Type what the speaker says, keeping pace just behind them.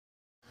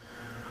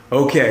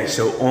Okay,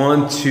 so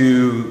on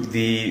to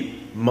the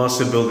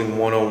Muscle Building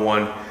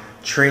 101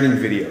 training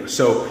video.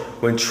 So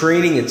when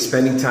training and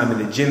spending time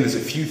in the gym, there's a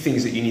few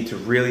things that you need to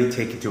really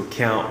take into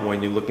account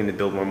when you're looking to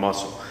build more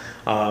muscle.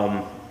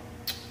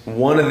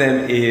 One of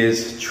them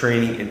is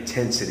training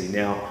intensity.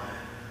 Now,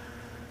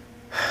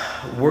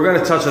 we're going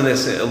to touch on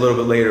this a little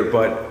bit later,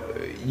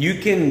 but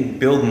you can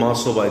build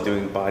muscle by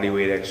doing body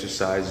weight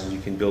exercises. You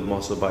can build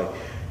muscle by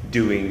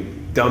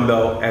doing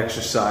dumbbell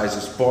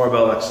exercises,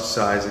 barbell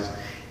exercises.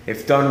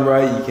 If done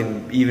right, you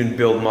can even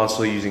build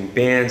muscle using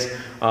bands.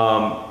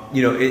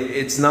 You know,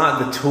 it's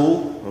not the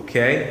tool,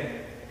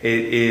 okay? It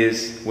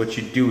is what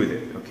you do with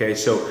it, okay?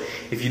 So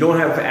if you don't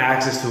have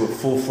access to a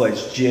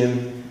full-fledged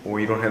gym,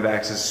 or you don't have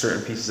access to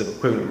certain pieces of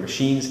equipment or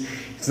machines,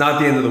 it's not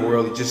the end of the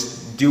world. You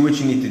just do what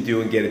you need to do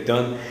and get it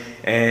done,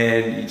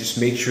 and you just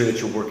make sure that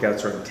your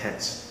workouts are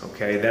intense,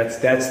 okay? That's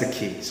the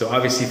key. So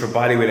obviously for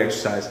bodyweight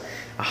exercise,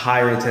 a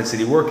higher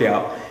intensity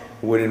workout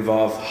would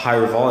involve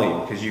higher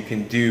volume, because you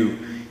can do,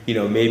 you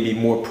know, maybe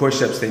more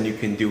push-ups than you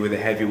can do with a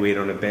heavy weight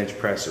on a bench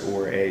press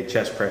or a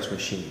chest press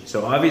machine.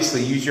 So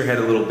obviously use your head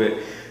a little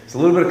bit. It's a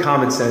little bit of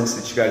common sense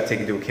that you got to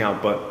take into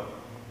account, but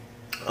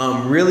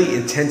really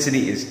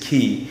intensity is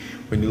key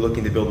when you're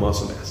looking to build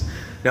muscle mass.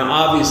 Now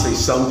obviously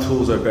some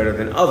tools are better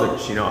than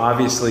others. You know,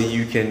 obviously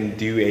you can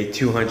do a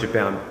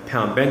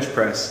 200-pound bench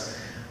press.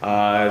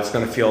 It's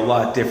going to feel a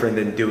lot different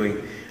than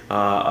doing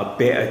a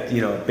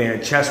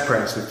band chest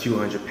press with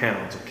 200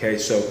 pounds. Okay,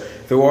 so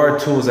there are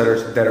tools that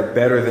are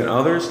better than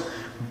others,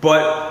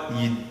 but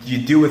you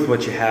do with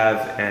what you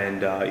have,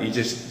 and you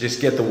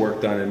just get the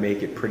work done and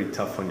make it pretty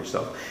tough on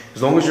yourself.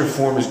 As long as your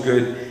form is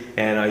good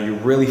and you're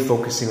really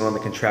focusing on the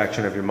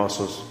contraction of your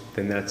muscles,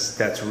 then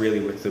that's really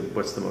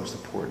what's the most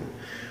important.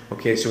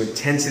 Okay, so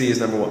intensity is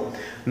number one.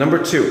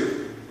 Number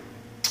two,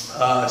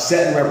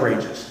 set and rep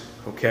ranges.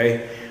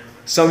 Okay.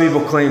 Some people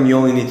claim you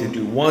only need to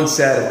do one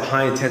set of a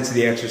high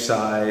intensity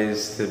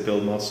exercise to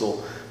build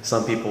muscle.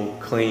 Some people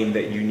claim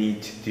that you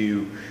need to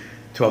do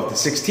 12 to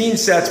 16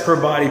 sets per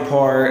body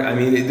part. I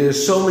mean,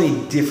 there's so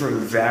many different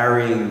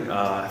varying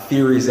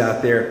theories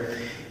out there.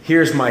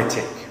 Here's my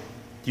take.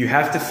 You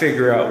have to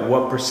figure out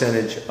what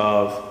percentage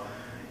of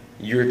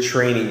your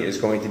training is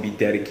going to be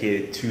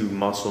dedicated to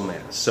muscle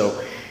mass.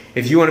 So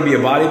if you want to be a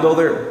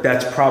bodybuilder,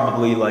 that's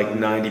probably like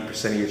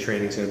 90% of your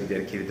training is going to be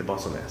dedicated to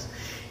muscle mass.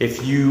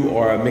 If you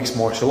are a mixed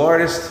martial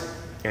artist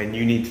and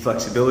you need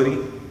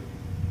flexibility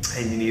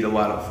and you need a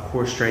lot of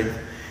core strength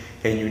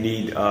and you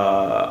need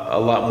a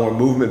lot more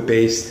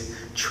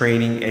movement-based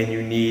training, and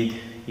you need,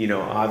 you know,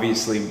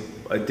 obviously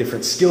a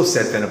different skill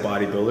set than a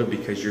bodybuilder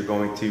because you're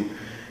going to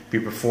be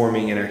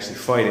performing and actually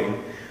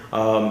fighting,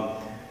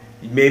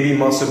 maybe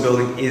muscle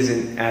building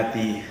isn't at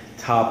the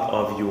top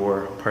of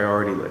your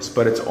priority list,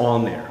 but it's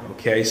on there,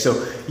 okay?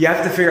 So you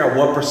have to figure out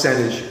what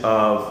percentage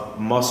of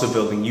muscle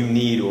building you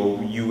need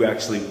or you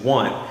actually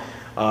want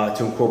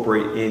to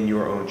incorporate in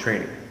your own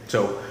training.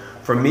 So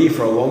for me,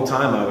 for a long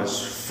time, I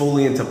was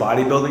fully into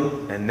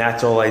bodybuilding, and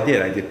that's all I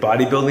did. I did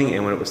bodybuilding,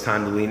 and when it was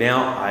time to lean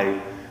out,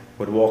 I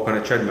would walk on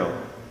a treadmill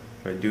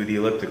or do the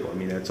elliptical. I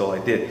mean, that's all I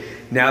did.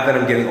 Now that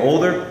I'm getting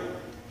older,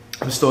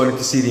 I'm starting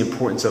to see the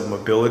importance of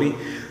mobility.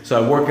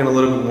 So I'm working a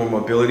little bit more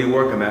mobility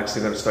work. I'm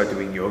actually going to start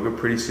doing yoga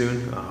pretty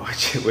soon,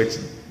 which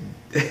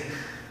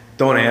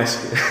don't ask.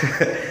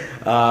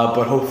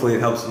 But hopefully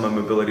it helps with my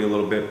mobility a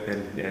little bit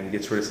and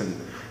gets rid of some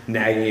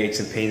nagging aches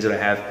and pains that I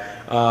have.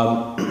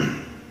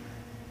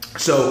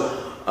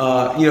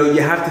 You know,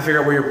 you have to figure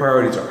out where your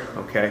priorities are,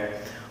 okay?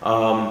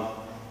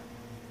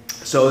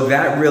 So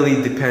that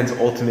really depends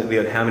ultimately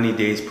on how many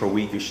days per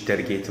week you should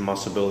dedicate to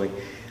muscle building,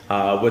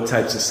 what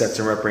types of sets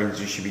and rep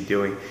ranges you should be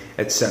doing,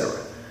 etc.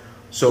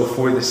 So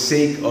for the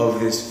sake of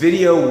this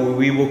video,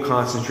 we will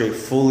concentrate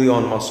fully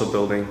on muscle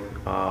building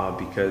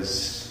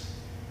because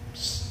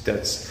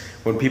that's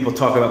when people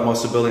talk about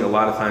muscle building, a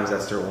lot of times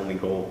that's their only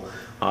goal.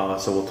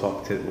 So we'll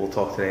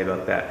talk today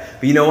about that.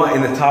 But you know what?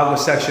 In the toggle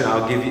section,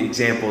 I'll give you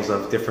examples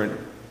of different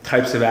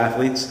types of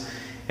athletes,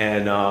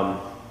 and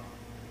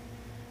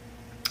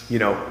you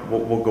know,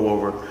 we'll go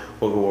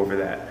over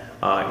that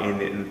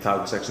in the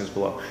toggle sections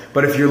below.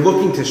 But if you're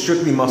looking to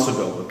strictly muscle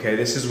build, okay,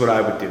 this is what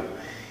I would do: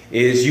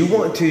 is you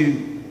want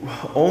to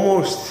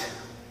almost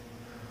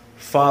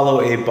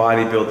follow a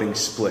bodybuilding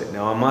split.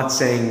 Now, I'm not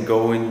saying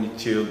go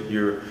into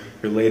your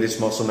latest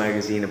muscle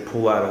magazine and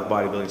pull out a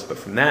bodybuilding split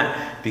from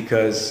that,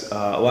 because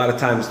a lot of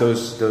times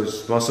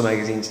those muscle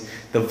magazines,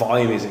 the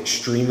volume is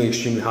extremely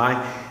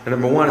high. And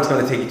number one, it's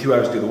going to take you 2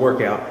 hours to do the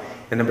workout.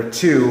 And number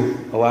two,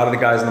 a lot of the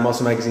guys in the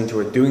muscle magazines who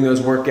are doing those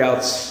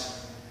workouts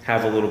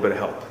have a little bit of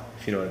help,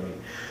 if you know what I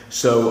mean.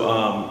 So,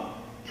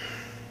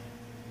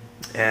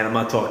 and I'm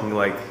not talking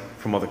like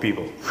from other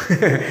people. You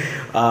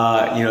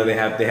know,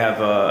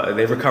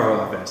 they recover a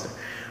lot faster.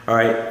 All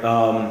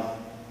right.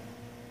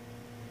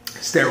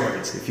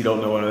 Steroids, if you don't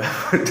know what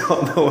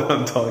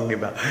I'm talking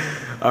about.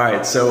 All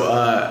right,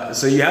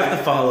 so you have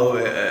to follow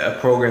a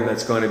program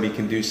that's going to be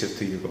conducive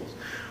to your goals.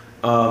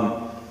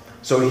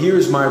 So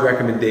here's my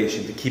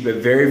recommendation: to keep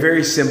it very,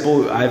 very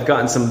simple. I've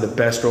gotten some of the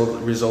best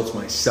results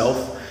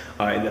myself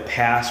in the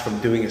past from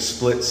doing a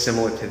split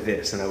similar to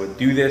this. And I would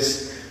do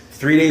this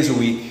 3 days a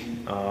week.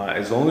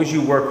 As long as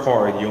you work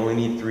hard, you only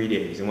need 3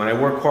 days. And when I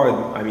work hard,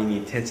 I mean the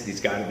intensity's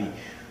got to be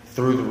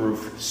through the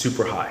roof,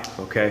 super high,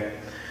 okay?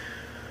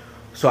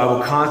 So I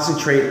will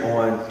concentrate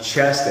on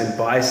chest and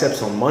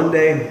biceps on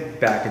Monday,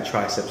 back and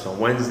triceps on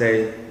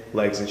Wednesday,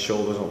 legs and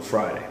shoulders on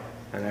Friday.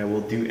 And I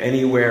will do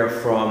anywhere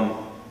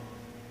from,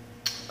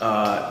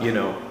 5,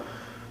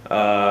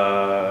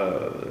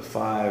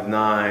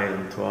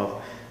 9,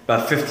 12,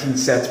 about 15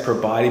 sets per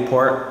body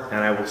part,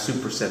 and I will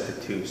superset the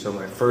two. So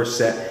my first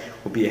set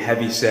will be a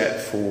heavy set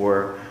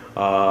for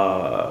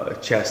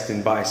chest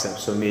and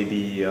biceps. So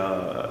maybe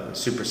a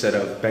superset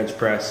of bench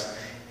press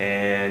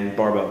and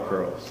barbell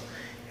curls.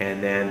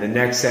 And then the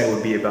next set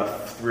would be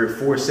about 3 or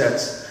 4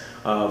 sets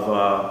of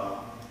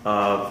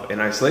an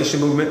isolation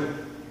movement,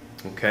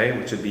 okay,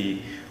 which would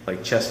be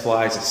like chest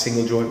flies, a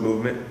single joint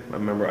movement.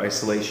 Remember,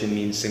 isolation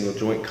means single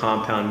joint,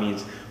 compound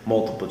means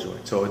multiple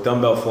joint. So a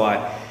dumbbell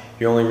fly,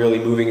 you're only really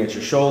moving at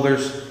your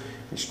shoulders,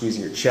 you're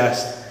squeezing your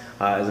chest,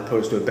 as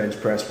opposed to a bench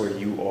press where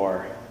you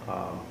are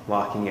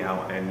locking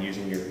out and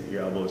using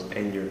your elbows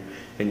and your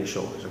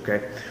shoulders,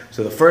 okay?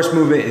 So the first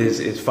movement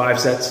is 5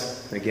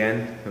 sets,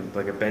 again,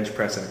 like a bench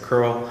press and a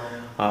curl.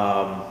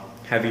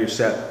 Heavier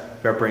set,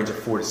 rep range of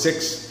 4 to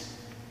 6.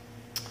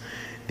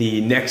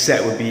 The next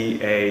set would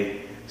be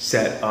a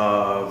set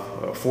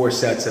of 4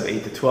 sets of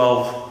 8 to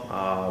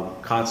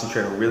 12.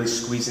 Concentrate on really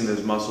squeezing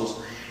those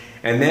muscles.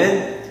 And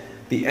then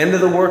the end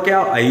of the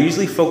workout, I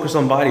usually focus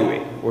on body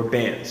weight or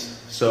bands.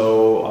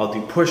 So I'll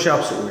do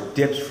push-ups or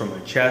dips from my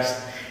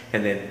chest,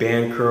 and then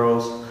band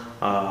curls,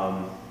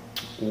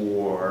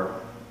 or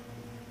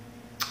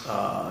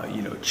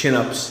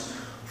chin-ups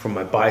from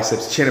my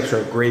biceps. Chin-ups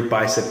are a great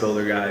bicep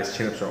builder, guys.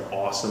 Chin-ups are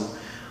awesome.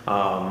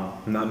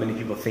 Not many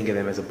people think of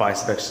them as a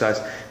bicep exercise,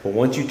 but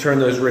once you turn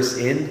those wrists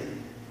in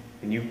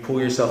and you pull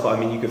yourself up, I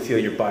mean, you can feel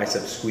your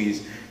biceps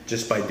squeeze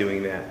just by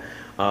doing that.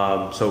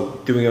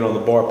 So doing it on the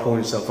bar, pulling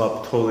yourself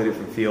up, totally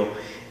different feel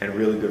and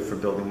really good for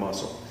building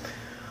muscle.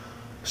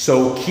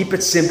 So keep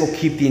it simple,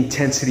 keep the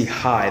intensity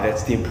high.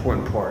 That's the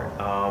important part.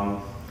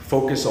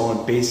 Focus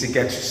on basic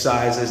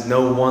exercises.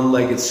 No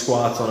one-legged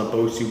squats on a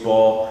Bosu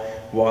ball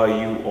while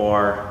you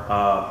are,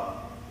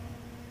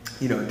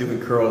 doing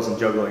curls and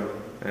juggling.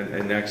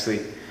 And actually,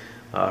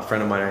 a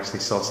friend of mine actually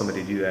saw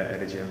somebody do that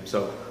at a gym.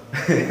 So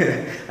I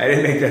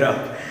didn't make that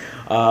up.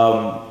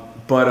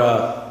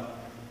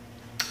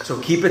 So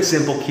keep it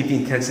simple, keep the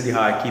intensity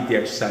high, keep the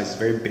exercises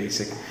very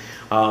basic.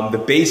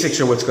 The basics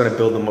are what's going to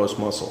build the most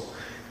muscle.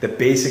 The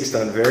basics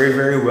done very,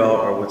 very well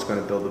are what's going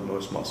to build the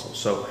most muscle.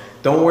 So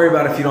don't worry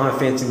about if you don't have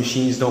fancy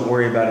machines. Don't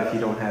worry about if you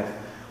don't have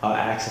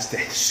access to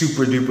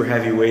super duper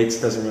heavy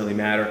weights. Doesn't really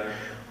matter.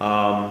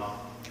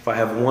 If I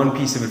have one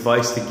piece of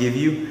advice to give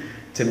you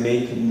to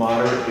make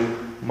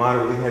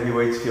moderately heavy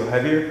weights feel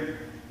heavier.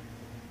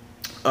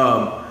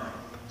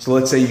 So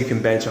let's say you can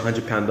bench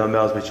 100-pound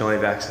dumbbells, but you only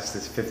have access to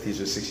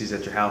 50s or 60s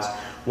at your house.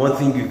 One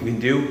thing you can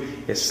do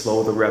is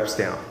slow the reps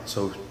down.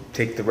 So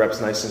take the reps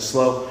nice and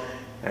slow.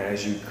 And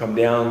as you come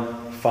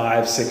down,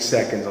 5, 6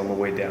 seconds on the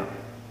way down,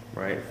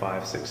 right?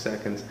 5, 6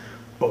 seconds,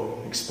 boom,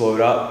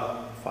 explode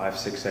up, 5,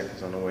 6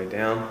 seconds on the way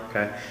down,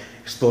 okay?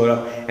 Explode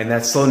up, and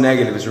that slow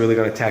negative is really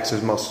gonna tax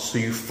those muscles, so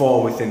you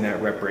fall within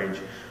that rep range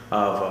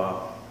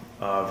of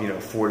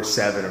 4 to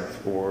 7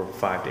 or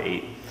 5 to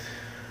 8.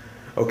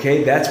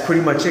 Okay, that's pretty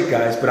much it,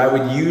 guys, but I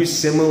would use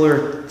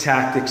similar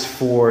tactics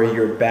for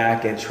your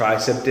back and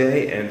tricep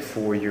day and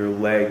for your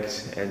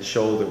legs and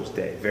shoulders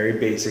day. Very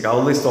basic.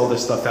 I'll list all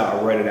this stuff out.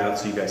 I'll write it out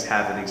so you guys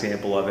have an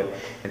example of it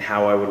and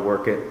how I would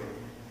work it.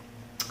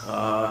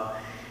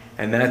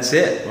 And that's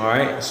it, all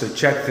right? So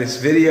check this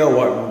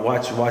video,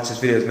 watch this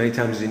video as many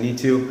times as you need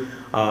to,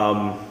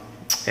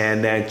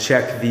 and then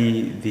check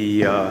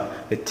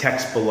the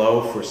text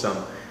below for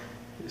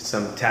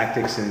some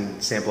tactics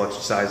and sample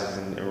exercises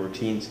and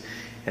routines,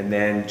 and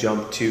then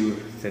jump to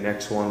the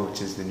next one,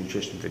 which is the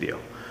nutrition video.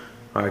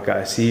 All right,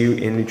 guys, see you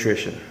in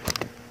nutrition.